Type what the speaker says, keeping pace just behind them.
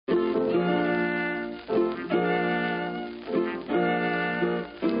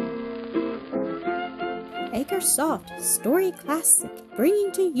AcreSoft Story Classic,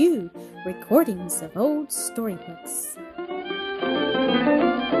 bringing to you recordings of old storybooks.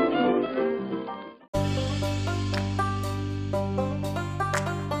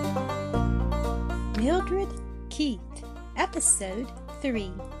 Mildred, Keith, Episode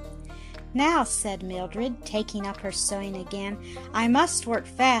 3. "Now," said Mildred, taking up her sewing again, "I must work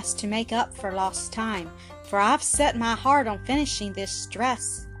fast to make up for lost time, for I've set my heart on finishing this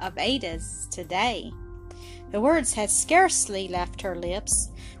dress of Ada's today." The words had scarcely left her lips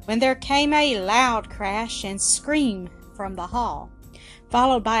when there came a loud crash and scream from the hall,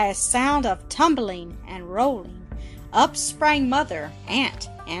 followed by a sound of tumbling and rolling. Up sprang mother, aunt,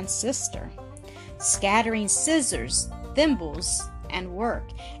 and sister, scattering scissors, thimbles, and work,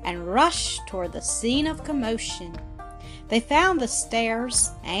 and rushed toward the scene of commotion. They found the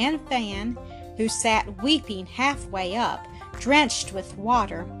stairs and Fan, who sat weeping halfway up, drenched with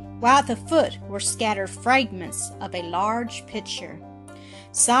water, while at the foot were scattered fragments of a large pitcher.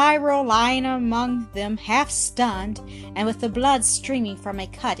 Cyril lying among them half stunned, and with the blood streaming from a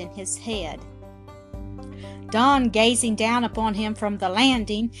cut in his head. Don gazing down upon him from the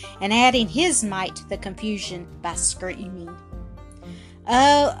landing, and adding his mite to the confusion by screaming,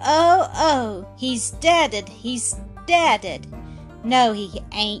 "Oh, oh, oh, he's deaded, he's deaded." "No, he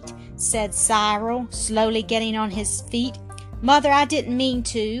ain't," said Cyril, slowly getting on his feet. "Mother, I didn't mean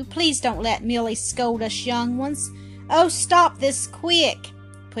to. Please don't let Milly scold us young ones. Oh, stop this quick,"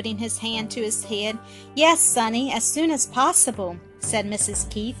 putting his hand to his head. "Yes, sonny, as soon as possible," said Mrs.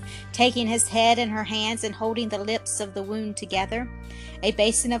 Keith, taking his head in her hands and holding the lips of the wound together. "A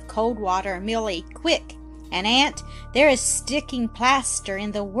basin of cold water, Milly, quick. And Aunt, there is sticking plaster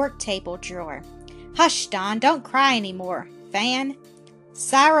in the work-table drawer. Hush, Don, don't cry any more. Fan,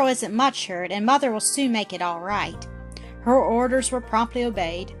 Cyril isn't much hurt, and Mother will soon make it all right." Her orders were promptly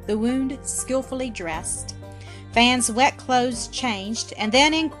obeyed, the wound skillfully dressed, Fan's wet clothes changed, and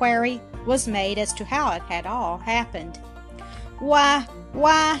then inquiry was made as to how it had all happened. Why,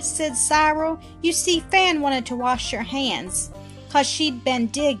 said Cyril, "you see Fan wanted to wash her hands, 'cause she'd been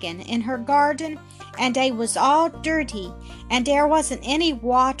digging in her garden, and they was all dirty, and there wasn't any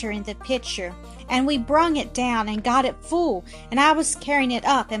water in the pitcher, and we brung it down and got it full, and I was carrying it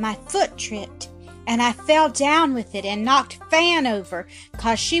up, and my foot tripped, and I fell down with it and knocked Fan over,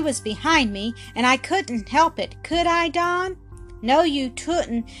 'cause she was behind me, and I couldn't help it, could I, Don?" "No, you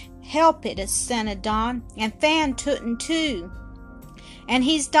couldn't help it," assented Don, "and Fan couldn't too." "And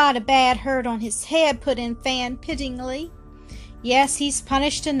he's got a bad hurt on his head," put in Fan pityingly. "Yes, he's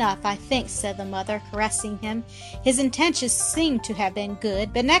punished enough, I think," said the mother, caressing him. "His intentions seem to have been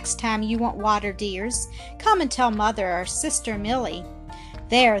good, but next time you want water, dears, come and tell Mother or Sister Milly."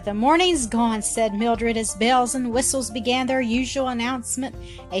 "There, the morning's gone," said Mildred, as bells and whistles began their usual announcement.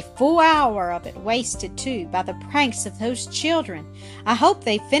 "A full hour of it wasted, too, by the pranks of those children. I hope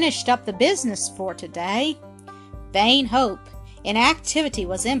they finished up the business for today." Vain hope. Inactivity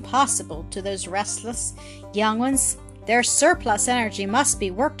was impossible to those restless young ones. Their surplus energy must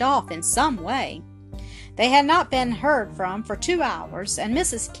be worked off in some way. They had not been heard from for 2 hours, and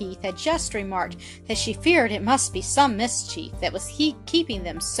Mrs. Keith had just remarked that she feared it must be some mischief that was keeping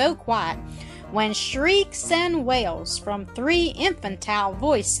them so quiet, when shrieks and wails from 3 infantile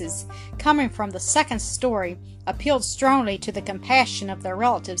voices coming from the second story appealed strongly to the compassion of their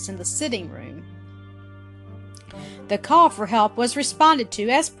relatives in the sitting room. The call for help was responded to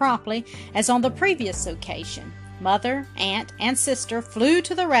as promptly as on the previous occasion. Mother, aunt, and sister flew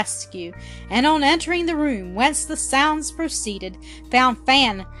to the rescue, and on entering the room whence the sounds proceeded, found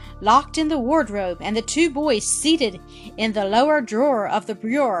Fan locked in the wardrobe, and the 2 boys seated in the lower drawer of the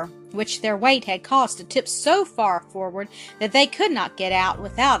bureau, which their weight had caused to tip so far forward that they could not get out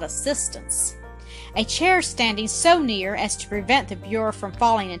without assistance. A chair standing so near as to prevent the bureau from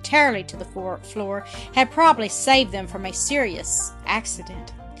falling entirely to the floor had probably saved them from a serious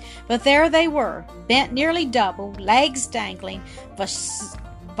accident. But there they were, bent nearly double, legs dangling,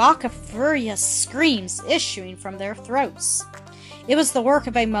 vociferous screams issuing from their throats. It was the work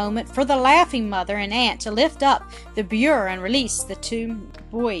of a moment for the laughing mother and aunt to lift up the bureau and release the 2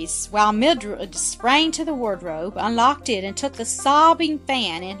 boys, while Mildred sprang to the wardrobe, unlocked it, and took the sobbing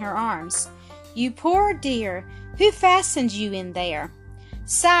Fan in her arms. "You poor dear, who fastened you in there?"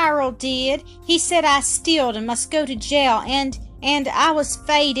 "Cyril did. He said I stealed and must go to jail, and I was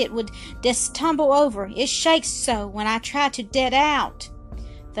 'faid it would just tumble over. It shakes so when I try to get out."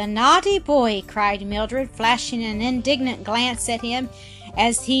 "The naughty boy!" cried Mildred, flashing an indignant glance at him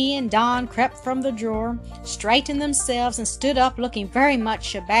as he and Don crept from the drawer, straightened themselves, and stood up looking very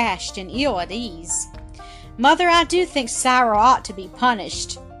much abashed and ill at ease. "Mother, I do think Cyril ought to be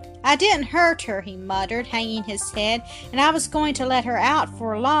punished." "I didn't hurt her," he muttered, hanging his head, "and I was going to let her out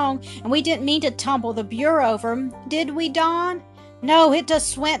for long, and we didn't mean to tumble the bureau over, did we, Don?" "No, it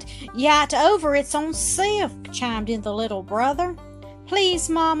just went yat over its own self," chimed in the little brother. "Please,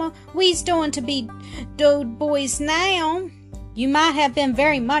 Mama, we's doin' to be doed boys now." "You might have been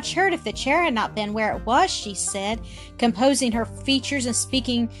very much hurt if the chair had not been where it was," she said, composing her features and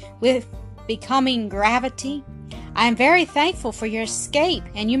speaking with becoming gravity. "I am very thankful for your escape,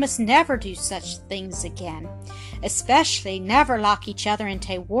 and you must never do such things again. Especially never lock each other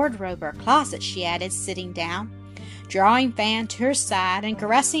into a wardrobe or closet," she added, sitting down, drawing Fan to her side and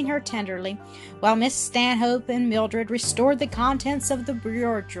caressing her tenderly, while Miss Stanhope and Mildred restored the contents of the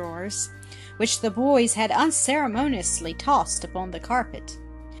bureau drawers, which the boys had unceremoniously tossed upon the carpet.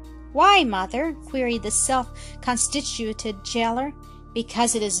 "Why, Mother?" queried the self-constituted jailer.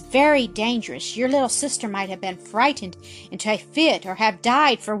 "Because it is very dangerous. Your little sister might have been frightened into a fit or have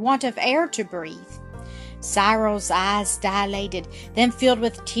died for want of air to breathe." Cyril's eyes dilated, then filled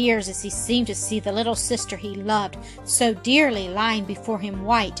with tears as he seemed to see the little sister he loved so dearly lying before him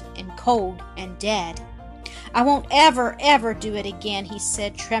white and cold and dead. "I won't ever do it again," he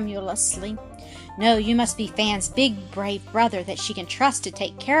said tremulously. "No, you must be Fan's big, brave brother that she can trust to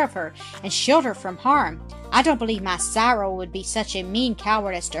take care of her and shield her from harm. I don't believe my Cyril would be such a mean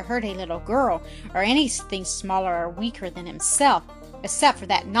coward as to hurt a little girl or anything smaller or weaker than himself, except for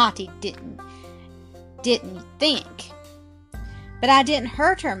that naughty didn't you think?" "But I didn't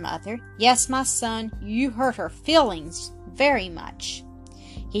hurt her, Mother." "Yes, my son, you hurt her feelings very much."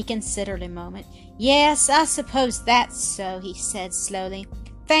 He considered a moment. "Yes, I suppose that's so," he said slowly.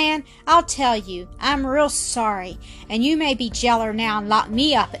 "Fan, I'll tell you, I'm real sorry, and you may be jailer now and lock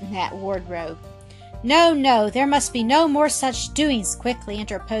me up in that wardrobe." No, there must be no more such doings," quickly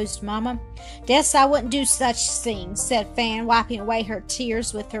interposed Mamma. "Guess I wouldn't do such things," said Fan, wiping away her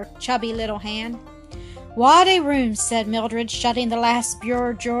tears with her chubby little hand. "What a room," said Mildred, shutting the last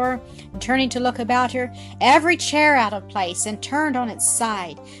bureau drawer and turning to look about her. "Every chair out of place and turned on its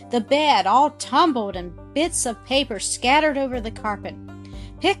side. The bed all tumbled and bits of paper scattered over the carpet.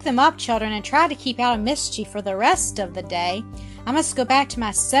 Pick them up, children, and try to keep out of mischief for the rest of the day. I must go back to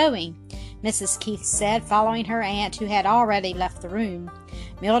my sewing," Mrs. Keith said, following her aunt, who had already left the room.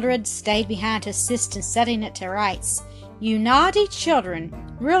 Mildred stayed behind to assist in setting it to rights. "You naughty children!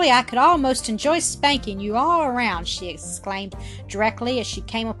 Really, I could almost enjoy spanking you all around," she exclaimed directly as she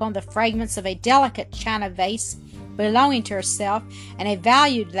came upon the fragments of a delicate china vase belonging to herself and a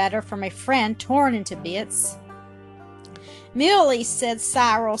valued letter from a friend torn into bits. "Milly," said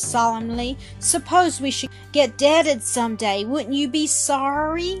Cyril solemnly, "suppose we should get deaded some day. Wouldn't you be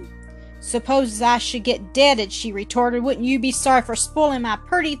sorry?" "Suppose I should get deaded," she retorted. "Wouldn't you be sorry for spoiling my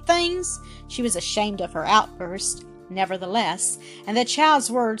pretty things?" She was ashamed of her outburst, nevertheless, and the child's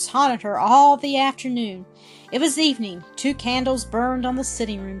words haunted her all the afternoon. It was evening. 2 candles burned on the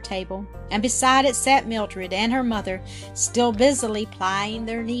sitting-room table, and beside it sat Mildred and her mother, still busily plying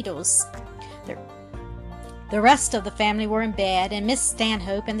their needles. The rest of the family were in bed, and Miss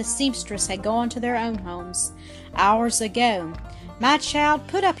Stanhope and the seamstress had gone to their own homes hours ago. "My child,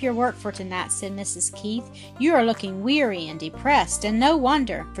 put up your work for tonight," said Mrs. Keith. "You are looking weary and depressed, and no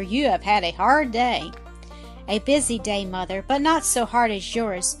wonder, for you have had a hard day." "A busy day, Mother, but not so hard as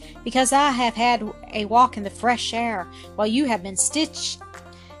yours, because I have had a walk in the fresh air, while you have been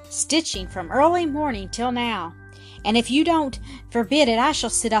stitching from early morning till now. And if you don't forbid it, I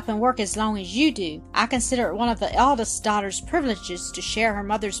shall sit up and work as long as you do. I consider it one of the eldest daughter's privileges to share her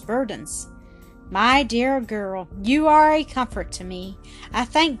mother's burdens." "My dear girl, you are a comfort to me. I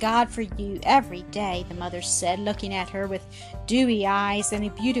thank God for you every day," the mother said, looking at her with dewy eyes and a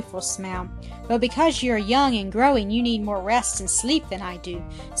beautiful smile. "But because you are young and growing, you need more rest and sleep than I do.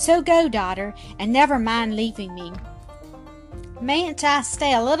 So go, daughter, and never mind leaving me." "Mayn't I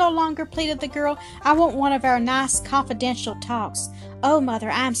stay a little longer?" pleaded the girl. "I want one of our nice confidential talks. Oh,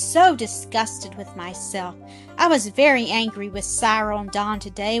 Mother, I am so disgusted with myself. I was very angry with Cyril and Don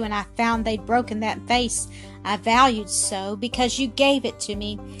today when I found they'd broken that vase I valued so, because you gave it to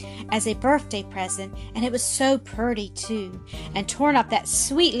me as a birthday present, and it was so pretty, too, and torn up that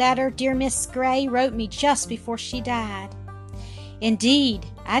sweet letter dear Miss Gray wrote me just before she died. Indeed,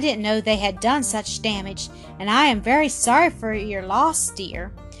 I didn't know they had done such damage, and I am very sorry for your loss,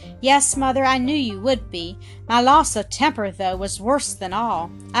 dear." "Yes, Mother, I knew you would be. My loss of temper, though, was worse than all.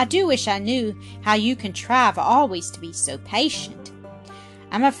 I do wish I knew how you contrive always to be so patient."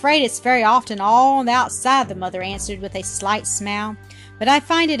 "I'm afraid it's very often all on the outside," the mother answered with a slight smile. "But I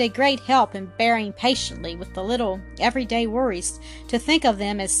find it a great help in bearing patiently with the little everyday worries to think of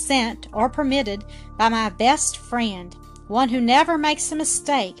them as sent or permitted by my best friend. one who never makes a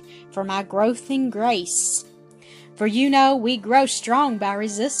mistake, for my growth in grace. For you know we grow strong by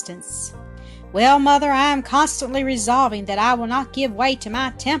resistance. Well, Mother, I am constantly resolving that I will not give way to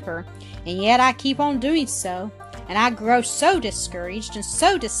my temper, and yet I keep on doing so, and I grow so discouraged and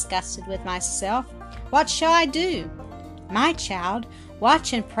so disgusted with myself. What shall I do? My child,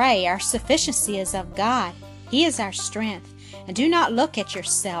 watch and pray. Our sufficiency is of God. He is our strength. And do not look at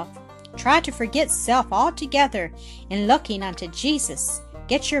yourself. Try to forget self altogether in looking unto Jesus.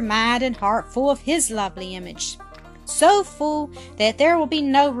 Get your mind and heart full of His lovely image, so full that there will be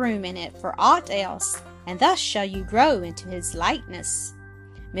no room in it for aught else, and thus shall you grow into His likeness.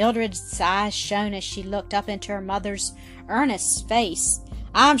 Mildred's eyes shone as she looked up into her mother's earnest face.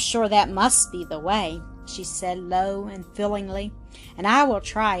 I'm sure that must be the way, she said low and feelingly, and I will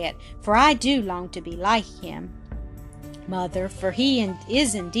try it, for I do long to be like Him. Mother, for He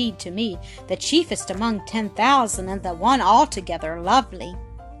is indeed to me the chiefest among 10,000, and the one altogether lovely.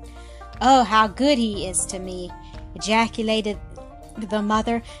 Oh, how good He is to me, ejaculated the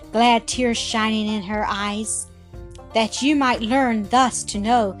mother, glad tears shining in her eyes. That you might learn thus to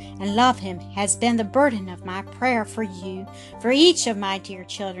know and love Him has been the burden of my prayer for you, for each of my dear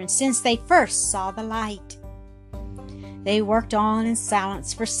children, since they first saw the light. They worked on in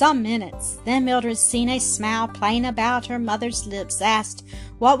silence for some minutes. Then Mildred, seeing a smile playing about her mother's lips, asked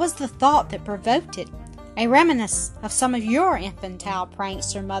what was the thought that provoked it. A reminiscence of some of your infantile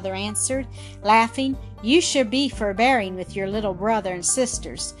pranks, her mother answered, laughing. You should be forbearing with your little brother and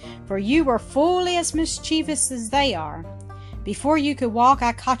sisters, for you were fully as mischievous as they are. Before you could walk,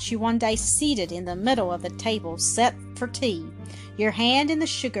 I caught you one day seated in the middle of the table set for tea, your hand in the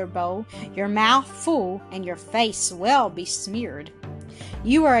sugar bowl, your mouth full, and your face well besmeared.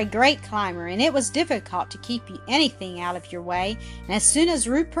 You were a great climber, and it was difficult to keep anything out of your way, and as soon as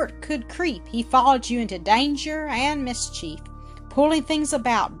Rupert could creep, he followed you into danger and mischief, pulling things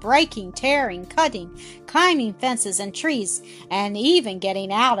about, breaking, tearing, cutting, climbing fences and trees, and even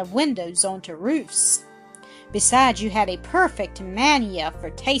getting out of windows onto roofs. Besides, you had a perfect mania for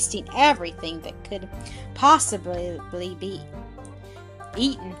tasting everything that could possibly be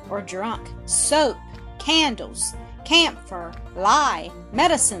eaten or drunk. Soap, candles, camphor, lye,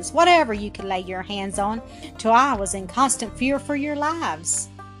 medicines, whatever you could lay your hands on, till I was in constant fear for your lives.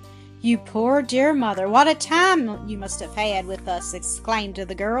 You poor dear mother, what a time you must have had with us, exclaimed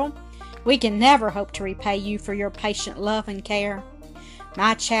the girl. We can never hope to repay you for your patient love and care.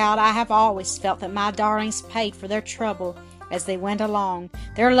 My child, I have always felt that my darlings paid for their trouble as they went along.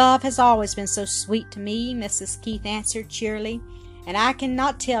 Their love has always been so sweet to me, Mrs. Keith answered cheerily, and I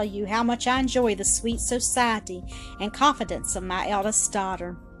cannot tell you how much I enjoy the sweet society and confidence of my eldest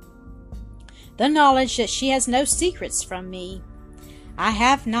daughter. The knowledge that she has no secrets from me. I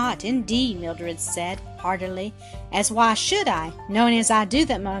have not, indeed, Mildred said heartily, as why should I, knowing as I do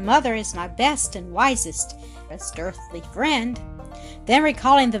that my mother is my best and wisest earthly friend. Then,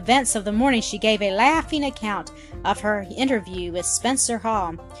 recalling the events of the morning, she gave a laughing account of her interview with Spencer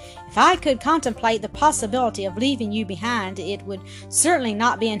Hall. If I could contemplate the possibility of leaving you behind, it would certainly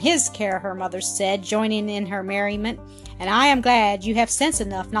not be in his care, her mother said, joining in her merriment, and I am glad you have sense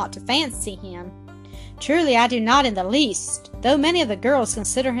enough not to fancy him. Truly, I do not in the least, though many of the girls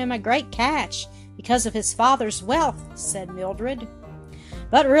consider him a great catch because of his father's wealth, said Mildred.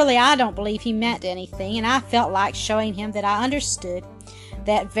 But really, I don't believe he meant anything, and I felt like showing him that I understood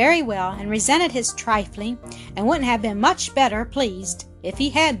that very well and resented his trifling, and wouldn't have been much better pleased if he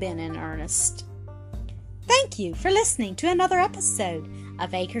had been in earnest. Thank you for listening to another episode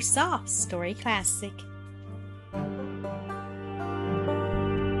of AcreSoft Story Classic.